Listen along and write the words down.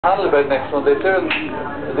Handle about next Monday too.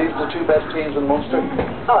 These are the two best teams in Munster.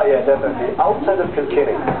 Oh yeah, definitely. Outside of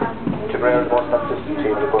Kilkenny, Tipperary is the most consistent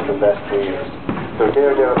team in the bunch of the last 2 years. They're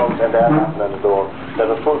thereabouts and they're knocking on the door. They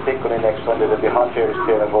have a full pick going in next Sunday. They'll be hot favourites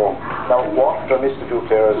playing at home. Now, Waterford missed a few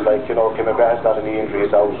players like, Kim McGrath's got any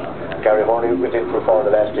injuries out. Gary Horney was in for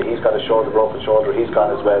the last day. He's got a broken shoulder. He's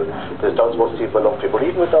gone as well. There's Dunsmore Steve Lumpy. But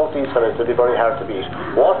even without these fellas, they'll be very hard to beat.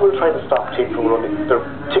 What will try to stop Tip from running? They're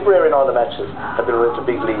Tipperary in all the matches have been running to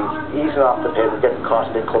big leads, easing off the pace and getting caught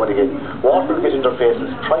and then coming again. What will get in their faces?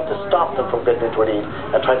 Trying to stop them from getting into a lead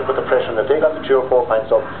and trying to put the pressure on them. If they got the 3 or 4 points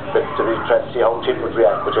up, to be trying to see how Tip would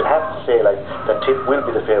react. But you'd have to say that Tip will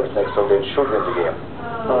be the favourites next Sunday and should win the game.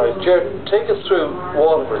 Alright, Jared, take us through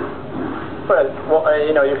Waterford. Well,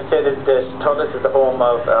 you could say that Thurles is the home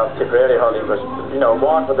of Tipperary, Holly, but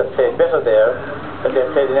Waterford have played better there than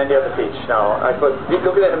they've played in any other pitch. Now, I suppose,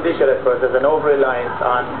 looking at them this year, I suppose, there's an over-reliance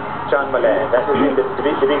on John Mullane. That has been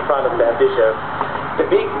the big problem they have this year. The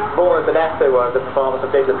big bonus the last day was the performance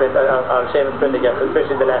of Seamus Prendergast,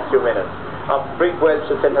 especially in the last few minutes. Bring Welsh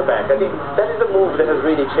to centre back. I think that is a move that has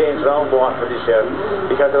really changed around Waterford this year,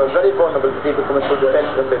 because they were very vulnerable to people coming through the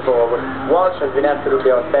centre than before. But Walsh has been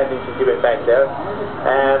absolutely outstanding since he went back there.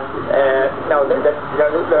 Now look at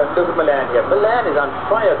Mullane here. Mullane is on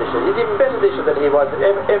fire this year. He's even better this year than he was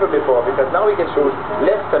ever before, because now he can shoot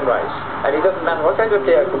left and right, and it doesn't matter what kind of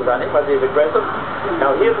player comes on him, whether he's aggressive.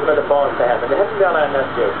 Now here's one of the balls they have, and they haven't gone on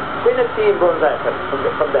last year. When a team runs at them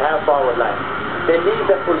from the half forward line, they leave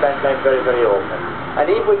that full back line very, very open. And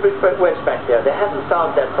even with Welsh back there, they haven't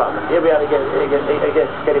solved that problem. Here we are against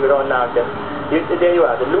Kelly with on now. There you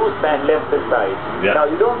are, the loose man left and side. Yeah. Now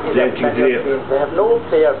you don't see that back teams. They have no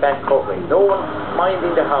player back covering, no one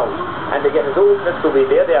minding the house. And they get as open as could be.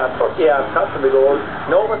 There they are, 30 yards out from the goal,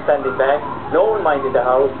 no one standing back, no one minding the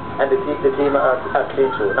house, and the team are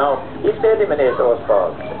clean through. Now, if they eliminate those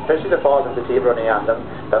balls, especially the balls of the team running on them,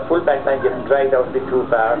 the full back line getting dragged out a bit too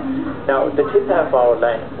far. Now, the Tip half forward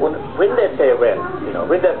line, when they play well,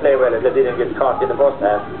 when they play well and they didn't get caught in the first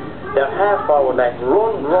half, their half forward line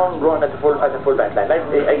run at the full back line, like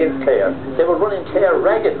against Clare. They were running Clare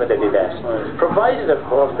ragged when they did that, provided of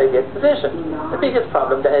course they get possession. The biggest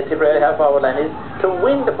problem the Tipperary half forward line is to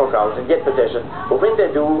win the puck out and get possession, but when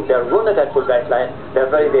they do, they run at that full back line. They're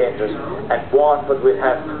very dangerous, and Waterford will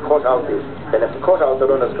have to cut out this. They'll have to cut out the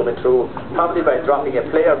runners coming through, probably by dropping a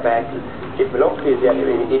player back. If Lumpy is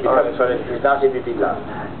he'd be coming for it. If he's not, he'd be lost.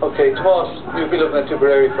 Okay, Tomas, you'll be looking at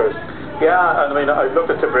Tipperary first. Yeah, I mean, I've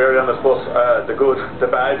looked at Tipperary and I suppose the good, the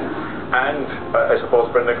bad, and I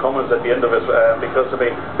suppose Brendan Cummins at the end of it, because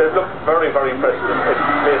they've looked very, very impressive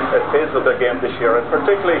at phases of their game this year, and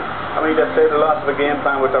particularly, I mean, they've played a lot of the game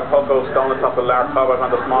plan with their puck outs down the top of Lark Cobbock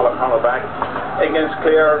on the smaller corner back. Against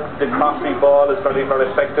Clare, the crossing ball is very, very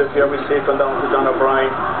effective. Here we see it going down to John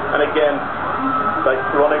O'Brien, and again, like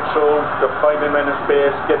running through, they're finding men in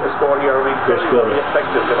space, getting the score here. I mean, very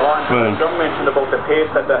effective, And John mentioned about the pace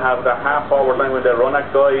that they have, their half forward line when they run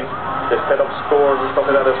at guys, they set up scores and stuff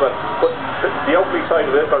like that as well. But the ugly side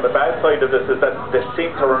of it, or the bad side of this, is that they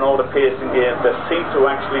seem to run out of pace in games. They seem to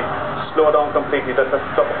actually slow down completely. That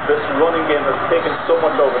this running game has taken so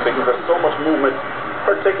much over because there's so much movement,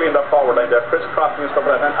 particularly in that forward line there, crisscrossing and stuff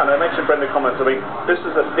like that. And I mentioned Brendan Cummins. I mean, this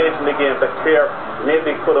is a stage in the game that Clare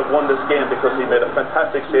maybe could have won this game because he made a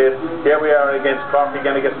fantastic save. Here we are against Cork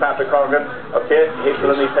again, against Patrick Corrigan. Okay, hits it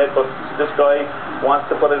on his head, but this guy wants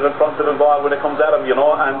to put it in front of the ball when it comes at him, and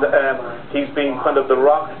he's been kind of the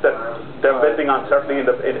rock that they're building on, certainly in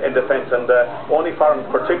defence, and only for him,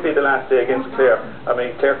 particularly the last day against Clare. I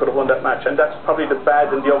mean, Clare could have won that match, and that's probably the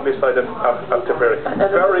bad and the ugly side of Tipperary.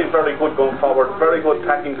 Very, very good going forward, very good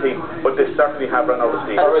attacking team, but they certainly have run out of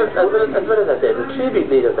steam. As well as I said, the 3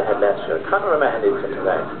 big leaders they had last year, Conor O'Mahony centre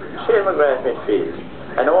back, Shane McGrath midfield,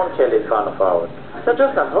 and Owen Kelly corner forward. They're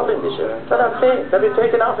just not running this year. They're not playing. They'll be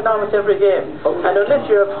taken off in almost every game. And unless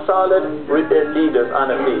you have solid leaders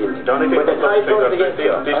on a field, when the tide goes against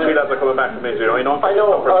you. These 3 lads are coming back from injury. I know. I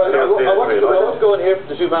want to go in here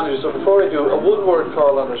for the 2 managers. So before I do, a one-word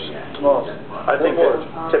call on it, Tomas. I think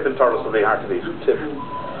Tip and Thurles will be hard to beat. Tip.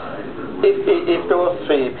 If those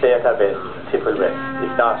 3 play at their best, Tip will win.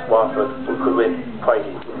 If not, Waterford could win quite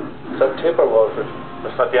easily. So Tip or Waterford?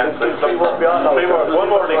 That's not the answer. 3 words beyond now. 3 words. One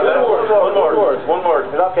word. One word.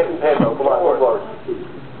 You're not getting paid now. Come on, one word.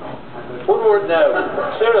 One word now.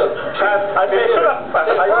 Cyril. I say shut up.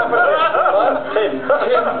 Tim. 3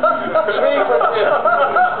 for Tim.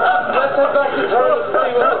 Let's head back to Thurles.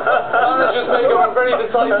 Managers make a very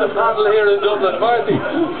decisive panel here in Dublin. Marty.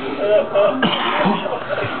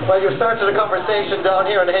 Well, you started a conversation down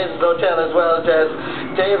here in the Hazel's Hotel as well, Jez.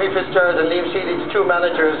 Davy Fitzgerald and Liam Sheedy, the two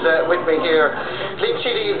managers with me here. Liam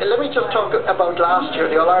Sheedy, let me just talk about last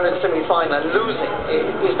year, the All-Ireland semi-final, losing.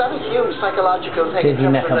 Is that a huge psychological thing in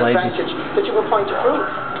terms of an advantage that you were point to prove?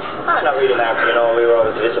 Not really, Mark. You know, we were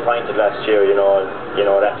obviously disappointed last year. You know,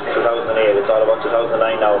 that's 2008. It's all about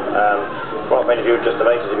 2009 now. From our point of view, just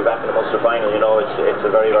delighted to be back in the Munster final. You know, it's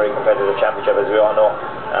a very, very competitive championship, as we all know,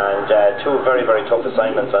 and two very, very tough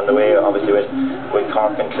assignments on the way. Obviously with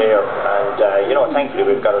Cork and Clare, and you know, thankfully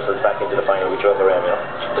we've got ourselves back into the final with Joe Graham. You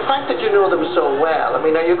know, the fact that you know them so well. I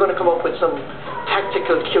mean, are you going to come up with some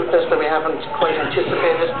tactical cuteness that we haven't quite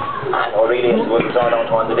anticipated? No, really, it's all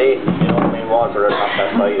down to on the day. You know, I mean, Waterford are top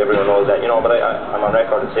that side. Everyone knows that. You know, but I'm on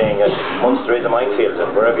record as saying that Munster is a minefield,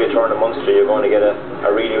 and wherever you turn in Munster, you're going to get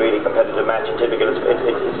a really, really competitive match. And typically,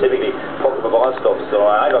 it's typically puck of all stuff. So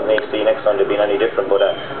I don't think the next Sunday being any different. But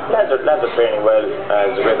lads are training well.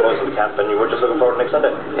 There's a great buzz in the camp, and we're just looking forward to next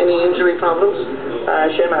Sunday. Any injury problems?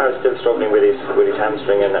 Shane Maher is still struggling with his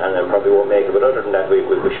hamstring, and probably won't make it. But other than that, we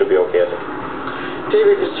should be okay, I think.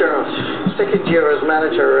 David Fitzgerald, second year as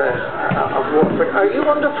manager of Waterford. Are you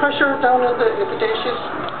under pressure down in the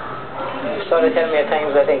Dacians? So they tell me at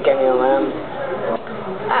times, I think,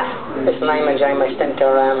 listen, I'm enjoying my stint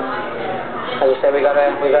there. As I said, we got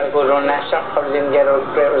a good run last year. Probably didn't get a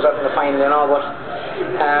great result in the final, you know, but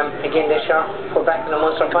again this year, we're back in the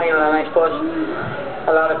Munster final, and I suppose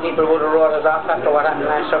a lot of people would have wrote us off after what happened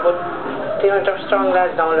last year, but they're strong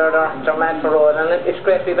lads down there, they're mad for road, and it's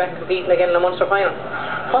great to be back competing again in the Munster final.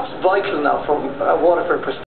 What's vital now from a Waterford perspective?